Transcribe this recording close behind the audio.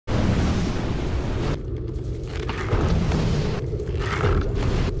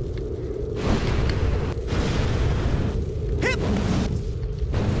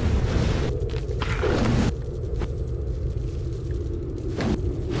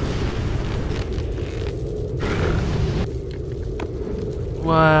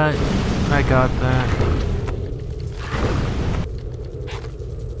What? I got that.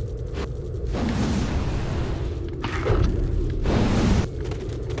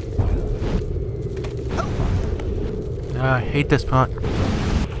 I hate this part.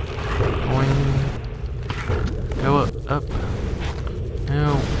 Boing. Go up.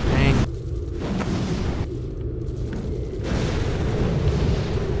 No, hang.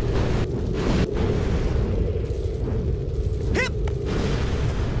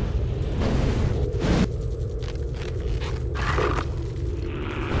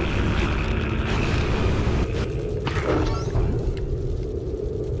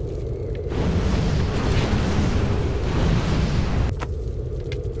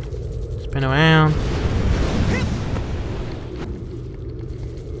 Spin around.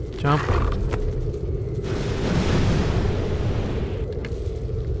 Jump.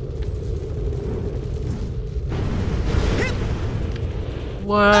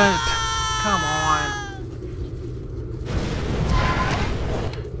 What? Come on.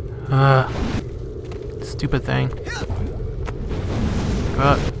 Stupid thing. Go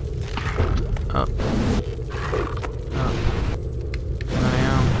up. Up. Up.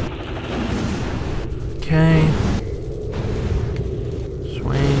 Down. Okay.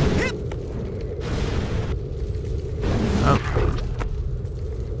 Swing. Up.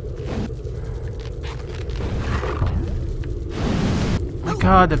 My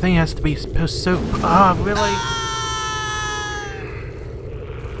God, the thing has to be so. Ah, really?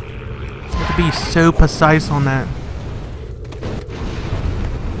 You have to be so precise on that.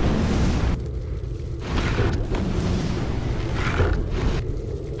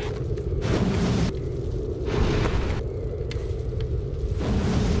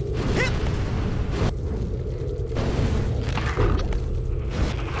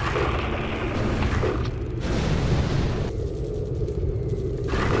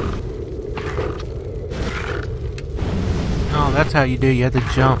 Oh, that's how you do. You have to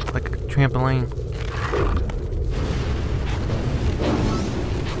jump like a trampoline.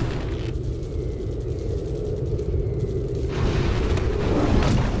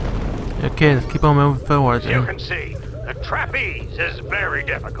 Okay, let's keep on moving forward. As you can see, the trapeze is very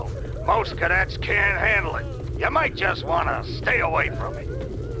difficult. Most cadets can't handle it. You might just want to stay away from it.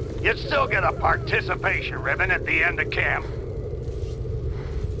 You'd still get a participation ribbon at the end of camp.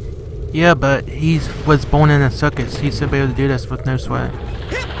 Yeah, but he was born in a circus. He should be able to do this with no sweat.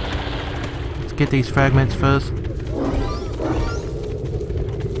 Let's get these fragments first.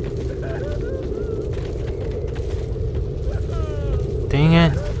 Dang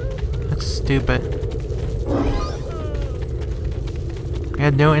it. That's stupid. I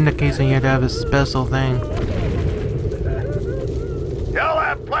had no indication you had to have a special thing. You'll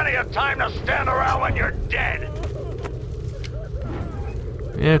have plenty of time to stand around when you're dead.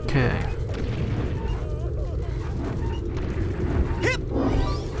 Okay.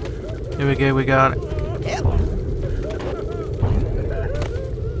 Here we go, we got it.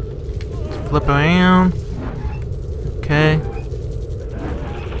 Let's flip around. Okay.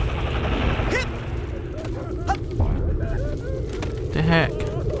 The heck?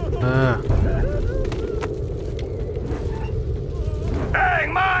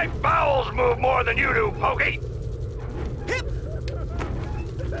 Dang, my bowels move more than you do, Pokey.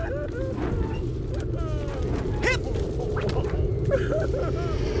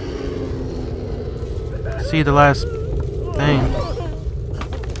 See the last thing.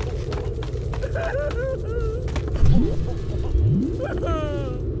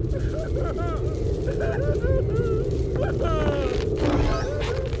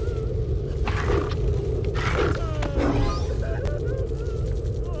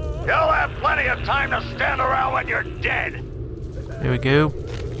 You'll have plenty of time to stand around when you're dead. There we go.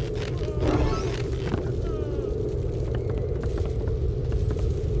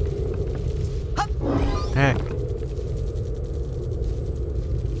 Heck.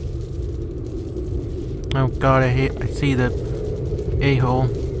 Oh God, I see the a-hole.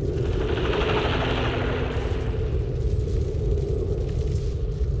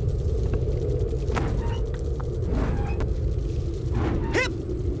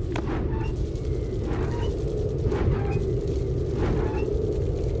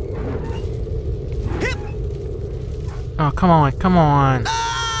 Oh, come on, come on.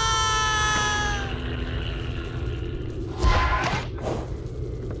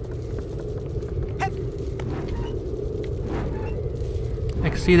 I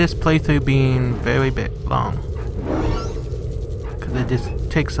can see this playthrough being very long. Because it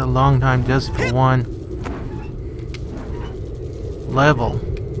just takes a long time just for one level.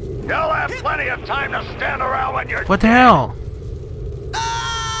 You'll have plenty of time to stand around when you're What the hell?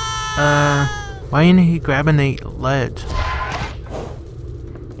 Why ain't he grabbing the ledge?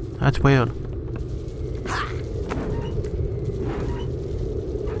 That's weird.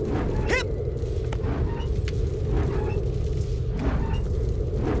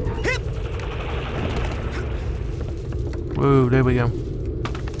 Whoa, there we go.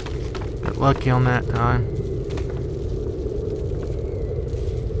 Got lucky on that time.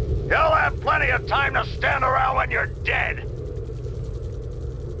 You'll have plenty of time to stand around when you're dead.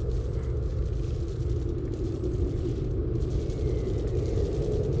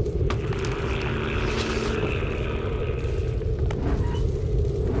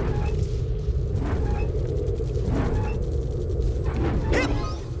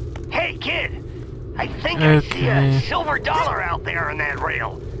 Hey, kid. I think I see a silver dollar out there in that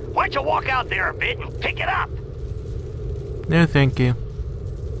rail. Why don't you walk out there a bit and pick it up? No, thank you.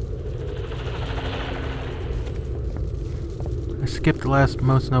 I skipped the last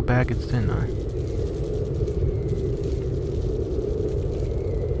most no baggage, didn't I?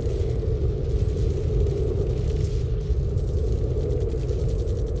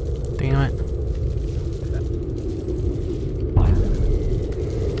 Damn it.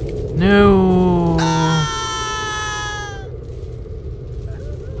 No.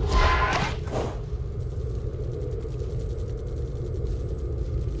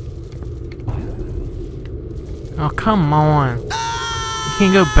 Oh, come on. You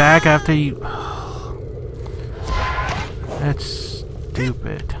can't go back after you... That's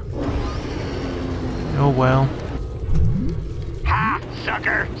stupid. Oh well. Ha,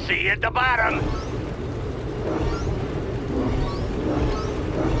 sucker. See you at the bottom.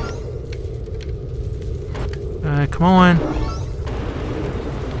 Come on.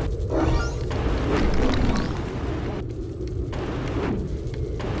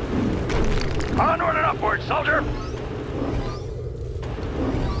 Onward and upward, soldier.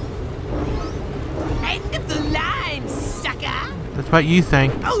 End of the line, sucker! That's what you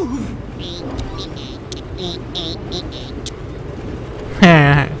think. Oh.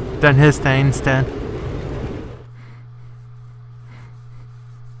 Done his thing instead.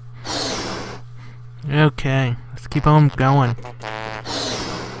 Okay, let's keep on going.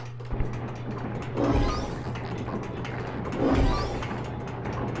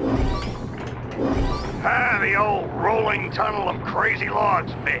 Ah, the old rolling tunnel of crazy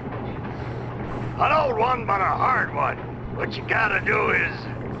logs bit. An old one, but a hard one. What you gotta do is...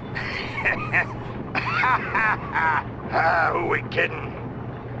 who we kidding?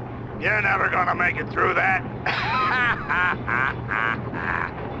 You're never gonna make it through that.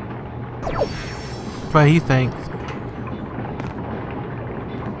 That's what he thinks.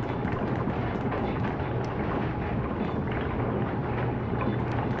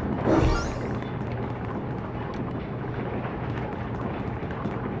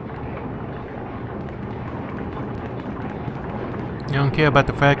 You don't care about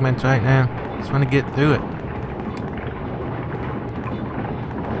the fragments right now. Just want to get through it.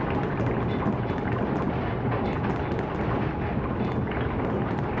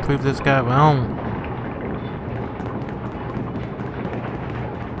 Prove this guy wrong.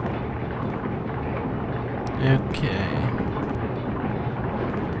 Okay.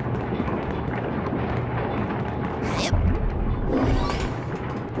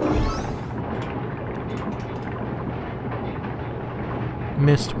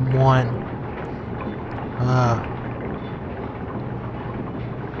 Missed one.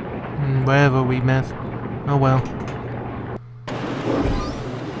 Whatever we missed. Oh well.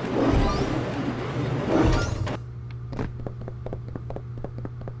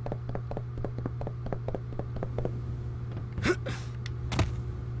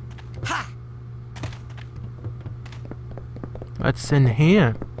 What's in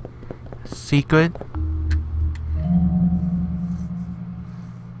here? Secret?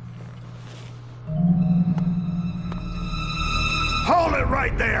 Hold it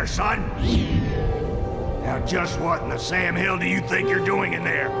right there, son. Now just what in the Sam Hill do you think you're doing in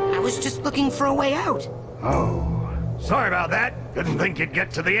there? I was just looking for a way out. Oh, sorry about that. Didn't think you'd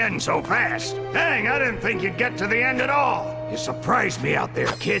get to the end so fast. Dang, I didn't think you'd get to the end at all. You surprised me out there,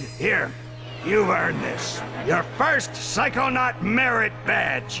 kid. Here, you've earned this. Your first Psychonaut merit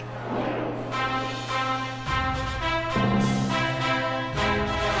badge.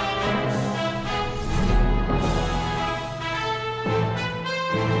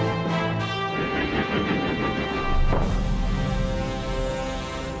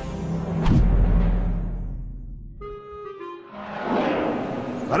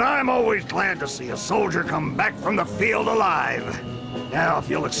 But I'm always glad to see a soldier come back from the field alive. Now, if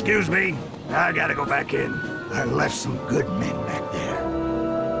you'll excuse me, I gotta go back in. I left some good men back there.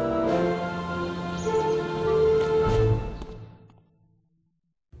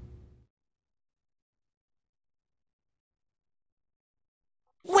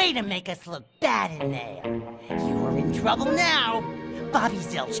 Way to make us look bad in there. You're in trouble now. Bobby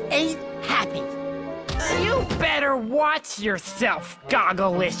Zilch ain't happy. You better watch yourself,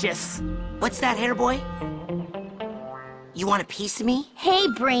 Gogglelicious. What's that, hair boy? You want a piece of me? Hey,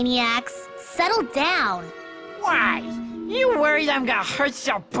 Brainiacs, settle down. Why? You worried I'm gonna hurt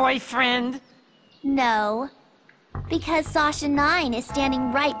your boyfriend? No, because Sasha 9 is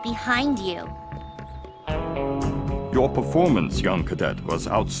standing right behind you. Your performance, young cadet, was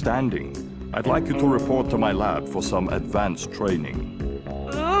outstanding. I'd like you to report to my lab for some advanced training.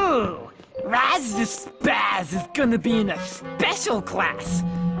 Ooh, Raz the Spaz is gonna be in a special class.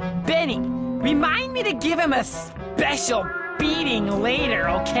 Benny, remind me to give him a special beating later,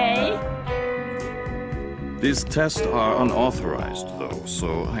 okay? These tests are unauthorized, though,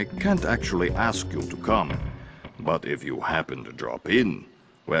 so I can't actually ask you to come. But if you happen to drop in,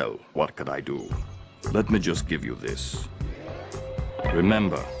 well, what could I do? Let me just give you this.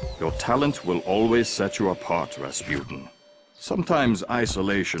 Remember, your talent will always set you apart, Rasputin. Sometimes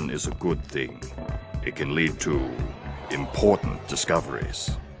isolation is a good thing. It can lead to important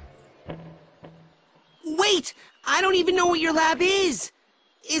discoveries. Wait! I don't even know what your lab is!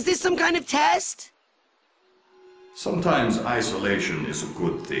 Is this some kind of test? Sometimes isolation is a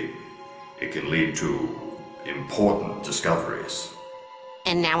good thing. It can lead to important discoveries.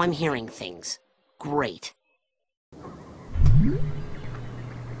 And now I'm hearing things. Great.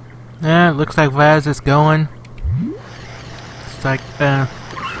 Yeah, it looks like Raz is going. Psycho.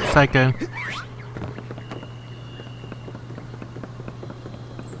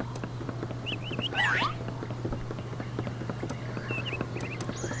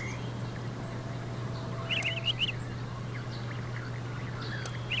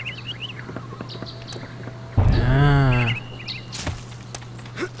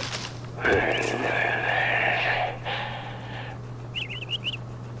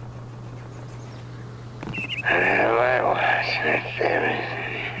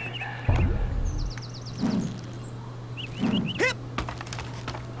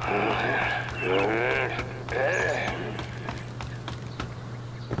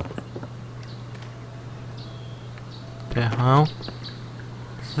 The hell?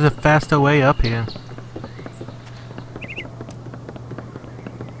 This is a faster way up here.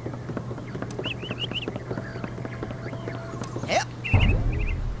 Yep.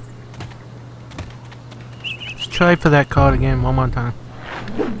 Let's try for that card again one more time.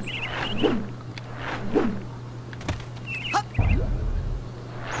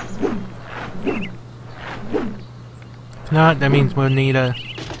 If not, that means we'll need a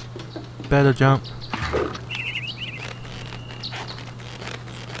better jump.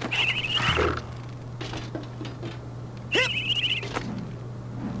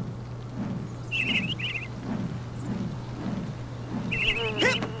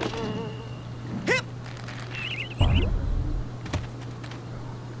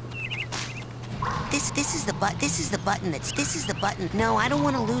 This is the button. No, I don't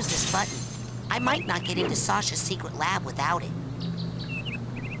want to lose this button. I might not get into Sasha's secret lab without it.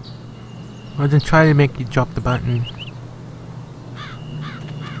 I wasn't trying to make you drop the button.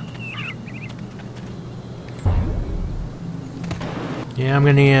 Yeah, I'm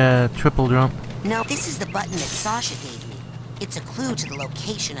gonna need a triple jump. No, this is the button that Sasha gave me. It's a clue to the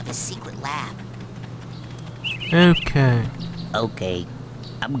location of his secret lab. Okay. Okay,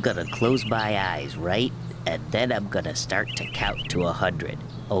 I'm gonna close my eyes, right? And then I'm gonna start to count to 100,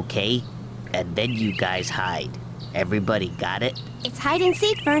 okay? And then you guys hide. Everybody got it? It's hide and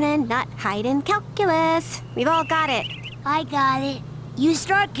seek, Vernon, not hide and calculus. We've all got it. I got it. You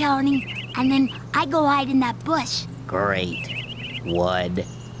start counting, and then I go hide in that bush. Great. 1.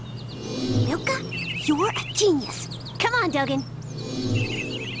 Milka, you're a genius. Come on, Duggan.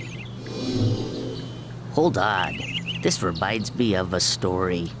 Hold on. This reminds me of a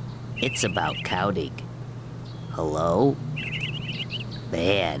story. It's about counting. Hello?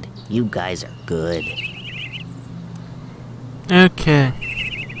 Man, you guys are good. Okay.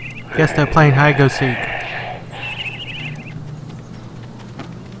 Guess they're playing hide-go-seek.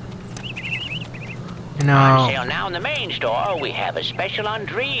 You know... On sale now in the main store, we have a special on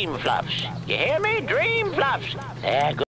Dream Fluffs. You hear me? Dream Fluffs. They're good.